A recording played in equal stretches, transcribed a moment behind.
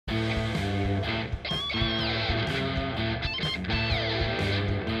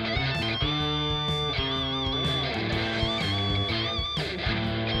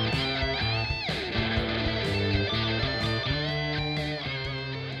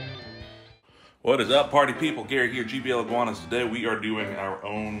What is up, party people? Gary here, GBL Iguanas. Today we are doing our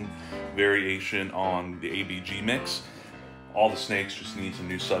own variation on the ABG mix. All the snakes just need some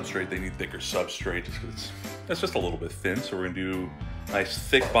new substrate. They need thicker substrate just because it's just a little bit thin. So we're gonna do nice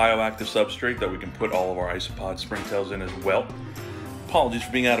thick bioactive substrate that we can put all of our isopod springtails in as well. Apologies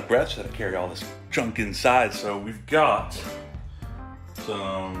for being out of breath, so I carry all this junk inside. So we've got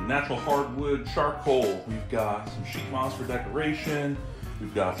some natural hardwood charcoal. We've got some sheet moss for decoration.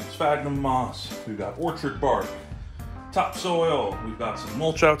 We've got some sphagnum moss. We've got orchard bark, topsoil. We've got some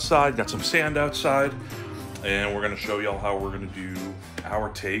mulch outside, got some sand outside. And we're gonna show y'all how we're gonna do our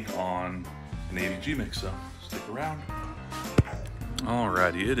take on an ABG mix, so stick around.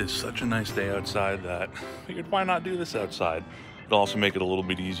 Alrighty, it is such a nice day outside that I figured why not do this outside? It'll also make it a little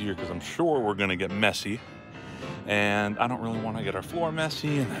bit easier because I'm sure we're gonna get messy. And I don't really wanna get our floor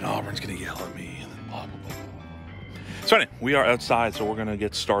messy and then Auburn's gonna yell at me and then blah, blah, blah. So anyway, we are outside, so we're gonna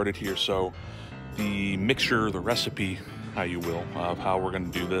get started here. So the mixture, the recipe, how you will, of how we're gonna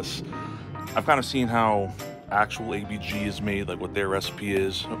do this. I've kind of seen how actual ABG is made, like what their recipe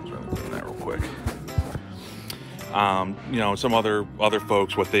is. Oh, sorry, let me clean that real quick. You know, some other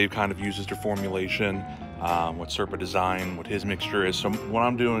folks, what they've kind of used as their formulation, what Serpa Design, what his mixture is. So what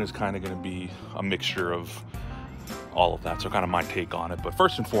I'm doing is kind of gonna be a mixture of all of that. So kind of my take on it. But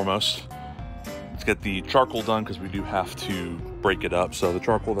first and foremost, let's get the charcoal done because we do have to break it up. So the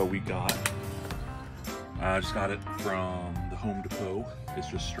charcoal that we got, I just got it from the Home Depot. It's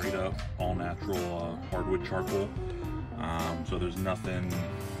just straight up all natural hardwood charcoal. So there's nothing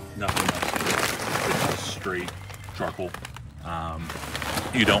else. It's just straight charcoal.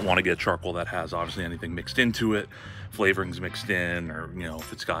 You don't want to get charcoal that has obviously anything mixed into it, flavorings mixed in, or you know,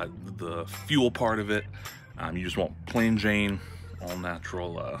 if it's got the fuel part of it. You just want plain Jane, all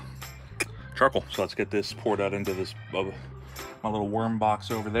natural charcoal. So let's get this poured out into this my little worm box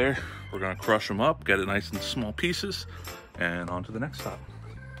over there. We're gonna crush them up, get it nice in small pieces, and on to the next stop.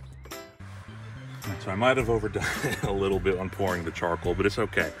 So I might have overdone it a little bit on pouring the charcoal, but it's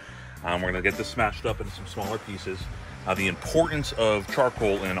okay. We're gonna get this smashed up into some smaller pieces. The importance of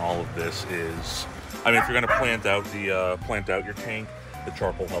charcoal in all of this is, I mean, if you're gonna plant out your tank, the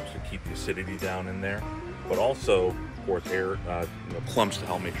charcoal helps to keep the acidity down in there, but also, of course, air, clumps to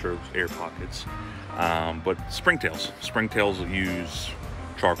help make sure there's air pockets. But springtails will use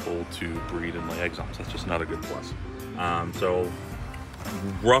charcoal to breed and lay eggs on, so that's just another good plus. So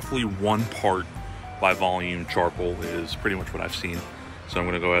roughly 1 part by volume charcoal is pretty much what I've seen. So I'm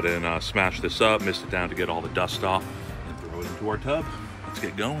gonna go ahead and smash this up, mist it down to get all the dust off, and throw it into our tub. Let's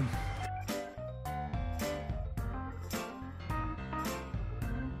get going.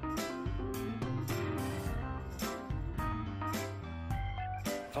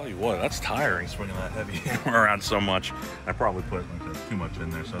 Tell you what, that's tiring swinging that heavy hammer around so much. I probably put like too much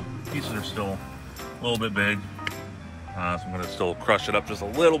in there, so pieces are still a little bit big. So I'm gonna still crush it up just a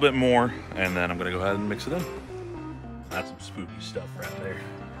little bit more, and then I'm gonna go ahead and mix it in. That's some spooky stuff right there.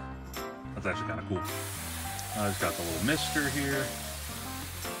 That's actually kind of cool. I just got the little mister here.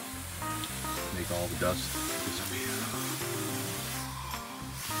 Make all the dust disappear.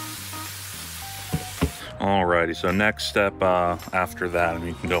 Alrighty, so next step after that, I mean,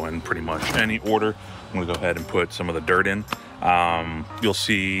 you can go in pretty much any order. I'm gonna go ahead and put some of the dirt in. You'll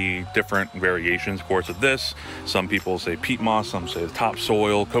see different variations, of course, of this. Some people say peat moss, some say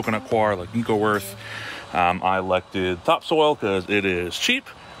topsoil, coconut coir, like Eco Earth. I elected topsoil because it is cheap.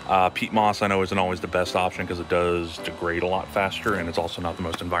 Peat moss I know isn't always the best option because it does degrade a lot faster, and it's also not the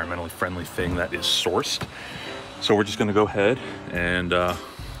most environmentally friendly thing that is sourced. So we're just gonna go ahead and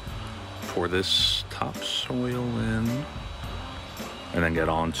pour this topsoil in and then get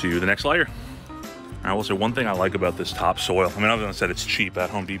on to the next layer. I will say one thing I like about this topsoil, I mean, other than I said it's cheap at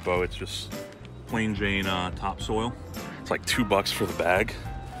Home Depot, it's just plain Jane topsoil. It's like $2 for the bag.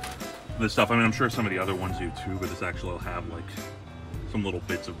 This stuff, I mean, I'm sure some of the other ones do too, but this actually will have like some little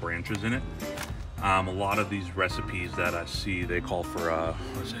bits of branches in it. A lot of these recipes that I see, they call for,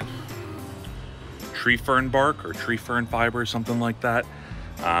 what is it? Tree fern bark or tree fern fiber, something like that.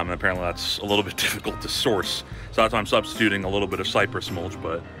 And apparently that's a little bit difficult to source. So that's why I'm substituting a little bit of cypress mulch,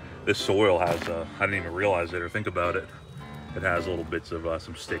 but this soil has, I didn't even realize it or think about it. It has little bits of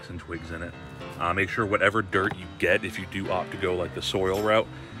some sticks and twigs in it. Make sure whatever dirt you get, if you do opt to go like the soil route,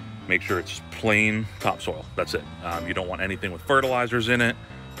 make sure it's plain topsoil. That's it. You don't want anything with fertilizers in it.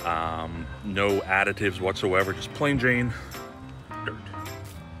 No additives whatsoever, just plain Jane dirt.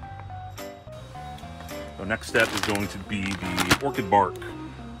 So next step is going to be the orchid bark.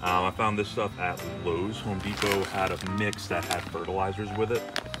 I found this stuff at Lowe's. Home Depot had a mix that had fertilizers with it.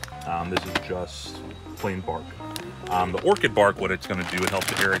 This is just plain bark. The orchid bark, what it's going to do, it helps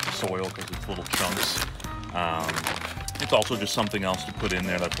to aerate the soil because it's little chunks. It's also just something else to put in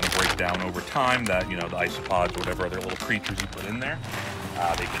there that's going to break down over time that, you know, the isopods or whatever other little creatures you put in there,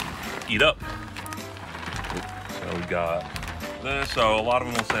 they can eat up. So we got this. So a lot of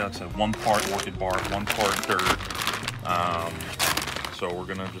them will say, like I said, 1 part orchid bark, 1 part dirt. So we're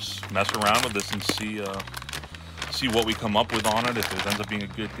going to just mess around with this and see what we come up with on it. If it ends up being a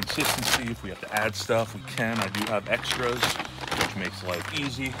good consistency, if we have to add stuff, we can. I do have extras, which makes life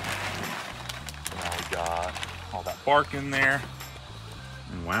easy. So now we got all that bark in there.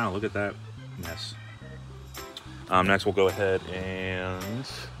 And wow, look at that mess. Next we'll go ahead and,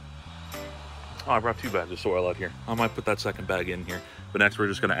 oh, I brought 2 bags of soil out here. I might put that second bag in here. But next we're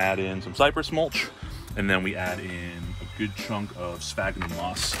just gonna add in some cypress mulch, and then we add in a good chunk of sphagnum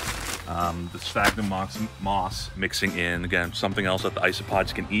moss. The sphagnum moss mixing in, again, something else that the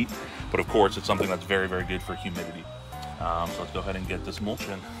isopods can eat, but of course it's something that's very, very good for humidity. So let's go ahead and get this mulch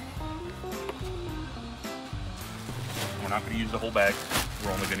in. We're not going to use the whole bag.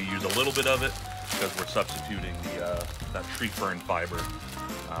 We're only going to use a little bit of it because we're substituting that tree fern fiber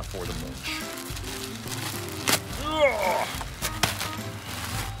for the mulch. Ugh.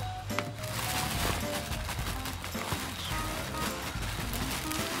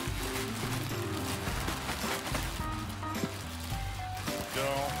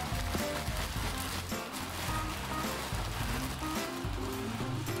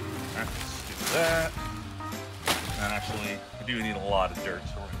 That, and actually I do need a lot of dirt,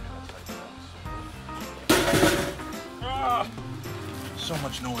 so we're gonna do that type of that. So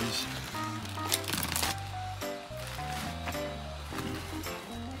much noise.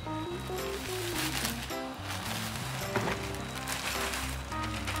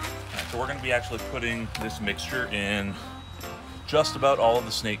 Right, so we're going to be actually putting this mixture in just about all of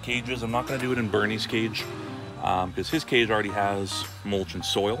the snake cages. I'm not going to do it in Bernie's cage because his cage already has mulch and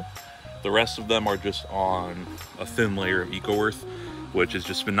soil. The rest of them are just on a thin layer of eco-earth, which has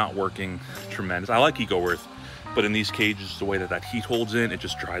just been not working tremendous. I like eco-earth, but in these cages, the way that heat holds in, it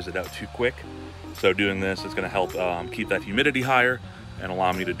just dries it out too quick. So doing this is going to help keep that humidity higher and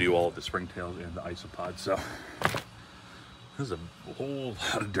allow me to do all of the springtails and the isopods. So there's a whole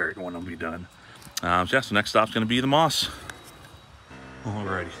lot of dirt when I'll be done. So yeah, so next stop's going to be the moss.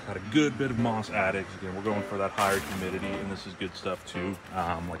 Alrighty, got a good bit of moss added. Again, we're going for that higher humidity, and this is good stuff too.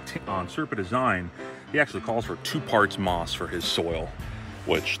 Like on Serpa Design, he actually calls for 2 parts moss for his soil,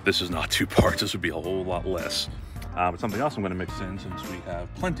 which this is not 2 parts. This would be a whole lot less. But something else I'm going to mix in, since we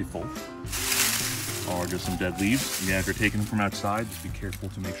have plentiful, are just some dead leaves. Again, if you're taking them from outside, just be careful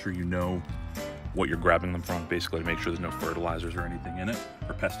to make sure you know what you're grabbing them from, basically to make sure there's no fertilizers or anything in it,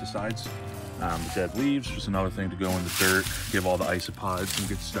 or pesticides. The dead leaves, just another thing to go in the dirt, give all the isopods some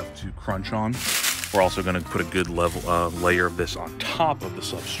good stuff to crunch on. We're also going to put a good layer of this on top of the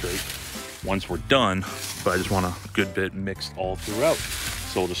substrate once we're done, but I just want a good bit mixed all throughout.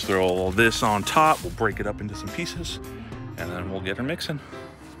 So we'll just throw all this on top, we'll break it up into some pieces, and then we'll get her mixing.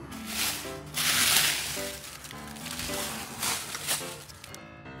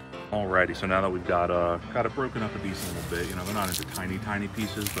 Alrighty, so now that we've got it broken up a decent little bit, you know, they're not into tiny, tiny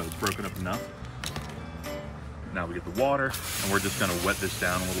pieces, but it's broken up enough. Now we get the water, and we're just gonna wet this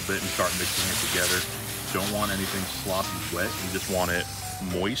down a little bit and start mixing it together. Don't want anything sloppy wet, you just want it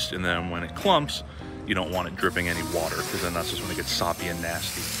moist, and then when it clumps, you don't want it dripping any water, because then that's just when it gets soppy and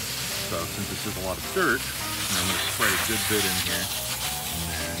nasty. So since this is a lot of dirt, I'm gonna spray a good bit in here,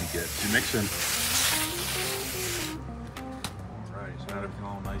 and then get to mixing. Got everything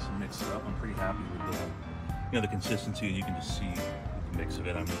all nice and mixed up. I'm pretty happy with the consistency. You can just see the mix of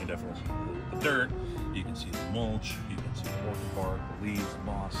it. I mean, you can definitely see the dirt, you can see the mulch, you can see the orchid bark, the leaves, the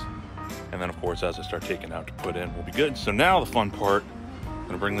moss, and then of course as I start taking out to put in, we'll be good. So now the fun part, I'm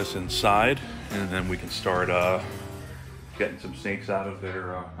gonna bring this inside, and then we can start getting some snakes out of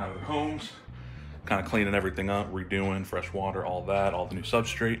their homes, kind of cleaning everything up, redoing fresh water, all that, all the new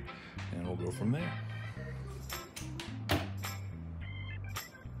substrate, and we'll go from there.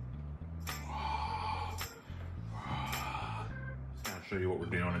 Show you what we're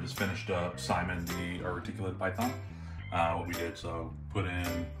doing. I just finished up Simon the articulated python. What we did, so put in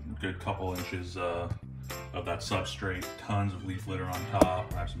a good couple inches of that substrate, tons of leaf litter on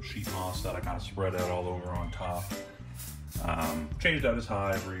top. I have some sheet moss that I kind of spread out all over on top. Changed out his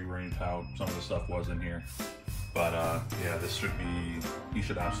hive, rearranged how some of the stuff was in here. But yeah, this should be, you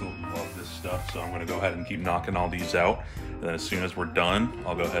should absolutely love this stuff. So I'm gonna go ahead and keep knocking all these out. And then as soon as we're done,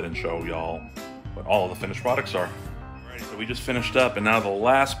 I'll go ahead and show y'all what all of the finished products are. So we just finished up, and now the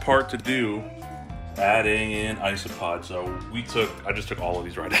last part to do is adding in isopods. So I just took all of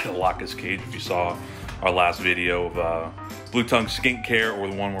these right out of Laka's cage. If you saw our last video of Blue Tongue Skink Care, or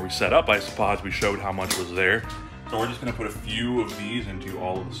the one where we set up isopods, we showed how much was there. So we're just gonna put a few of these into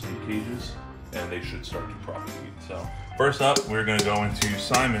all of the snake cages, and they should start to propagate. So first up, we're gonna go into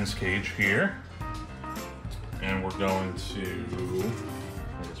Simon's cage here. And we're going to,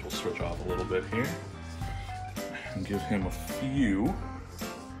 I guess we'll switch off a little bit here and give him a few.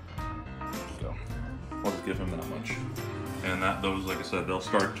 So I'll just give him that much. And those, like I said, they'll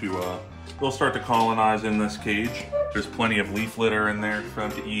start to colonize in this cage. There's plenty of leaf litter in there for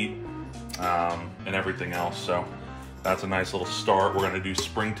them to eat, and everything else. So that's a nice little start. We're gonna do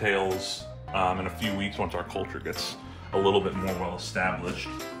springtails in a few weeks once our culture gets a little bit more well established.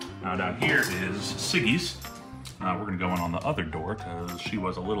 Now down here is Siggy's. We're gonna go in on the other door because she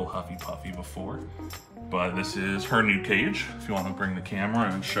was a little huffy puffy before. But this is her new cage, if you want to bring the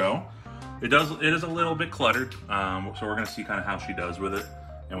camera and show. It is a little bit cluttered, so we're gonna see kind of how she does with it.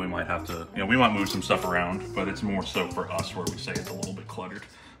 And we might have to, we might move some stuff around, but it's more so for us where we say it's a little bit cluttered.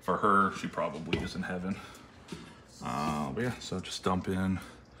 For her, she probably is in heaven. But yeah, so just dump in a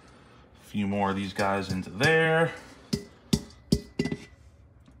few more of these guys into there.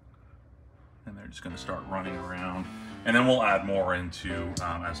 And they're just gonna start running around. And then we'll add more into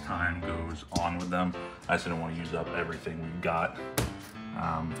as time goes on with them. I just didn't want to use up everything we've got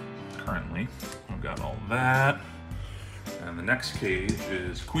currently. We've got all that. And the next cage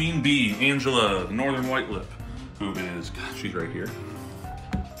is Queen Bee, Angela, the Northern Whitelip, who is, God, she's right here.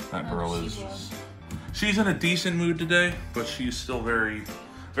 That girl she's in a decent mood today, but she's still very,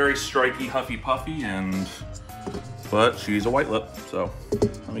 very striky, huffy puffy, but she's a whitelip. So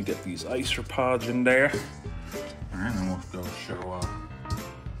let me get these isopods in there. All right, and we'll go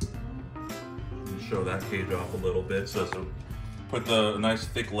show that cage off a little bit. So put the nice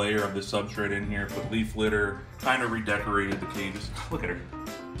thick layer of the substrate in here, put leaf litter, kind of redecorated the cages. Look at her.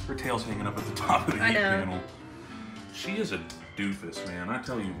 Her tail's hanging up at the top of the heat panel. She is a doofus, man, I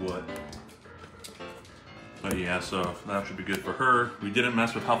tell you what. But yeah, so that should be good for her. We didn't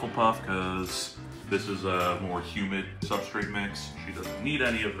mess with Hufflepuff because this is a more humid substrate mix. She doesn't need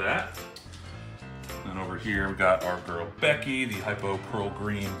any of that. And over here, we've got our girl Becky, the Hypo Pearl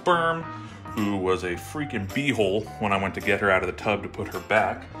Green Berm, who was a freaking beehole when I went to get her out of the tub to put her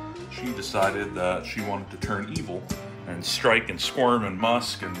back. She decided that she wanted to turn evil and strike and squirm and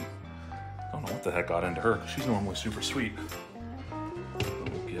musk, and I don't know what the heck got into her, because she's normally super sweet.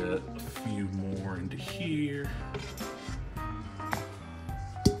 We'll get a few more into here.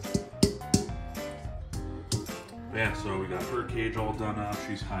 Yeah, so we got her cage all done up.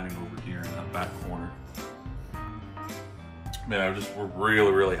 She's hiding over here in that back corner. Yeah, we're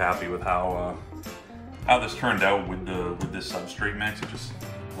really, really happy with how this turned out with this substrate mix. It just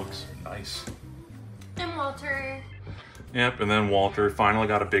looks nice. And Walter. Yep, and then Walter finally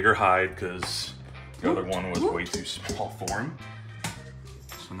got a bigger hide because the other one was way too small for him.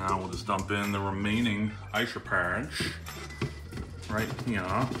 So now we'll just dump in the remaining isopods right here.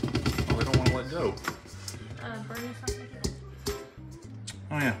 Oh, I don't want to let go. Bernie's not gonna get it.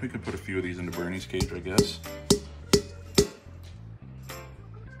 Oh yeah, we could put a few of these into Bernie's cage, I guess.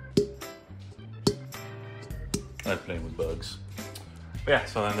 I'm playing with bugs. But yeah,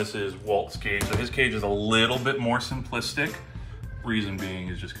 so then this is Walt's cage. So his cage is a little bit more simplistic. Reason being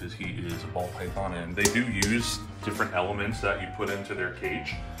is just because he is a ball python, and they do use different elements that you put into their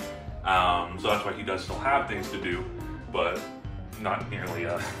cage. So that's why he does still have things to do, but not nearly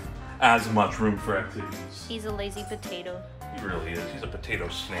as much room for activities. He's a lazy potato. He really is. He's a potato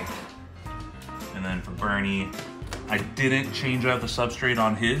snake. And then for Bernie, I didn't change out the substrate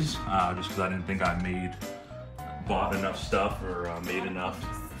on his, just because I didn't think I bought enough stuff or made enough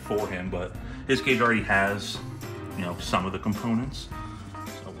for him, but his cage already has, some of the components.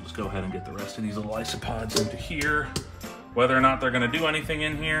 So we'll just go ahead and get the rest of these little isopods into here. Whether or not they're gonna do anything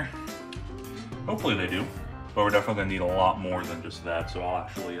in here, hopefully they do. But we're definitely gonna need a lot more than just that. So I'll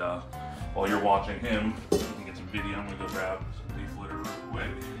actually, while you're watching him, you can get some video. I'm gonna go grab some leaf litter real quick.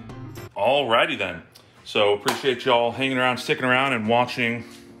 Alrighty then. So appreciate y'all hanging around, sticking around, and watching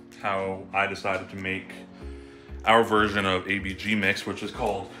how I decided to make our version of ABG mix, which is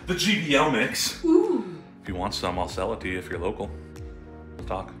called the GBL mix. Ooh. If you want some, I'll sell it to you if you're local. We'll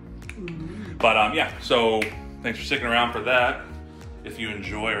talk. But yeah, so thanks for sticking around for that. If you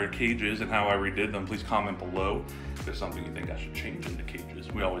enjoy our cages and how I redid them, please comment below if there's something you think I should change into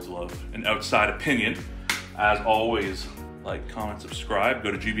cages. We always love an outside opinion. As always, like, comment, subscribe. Go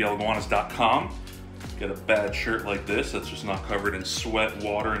to gbleguanas.com. Get a bad shirt like this that's just not covered in sweat,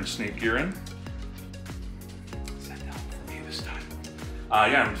 water, and snake urine. Set down for me this time.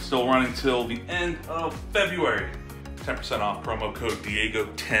 Yeah, I'm still running till the end of February. 10% off, promo code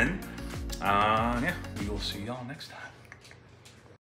Diego10. Yeah, we will see y'all next time.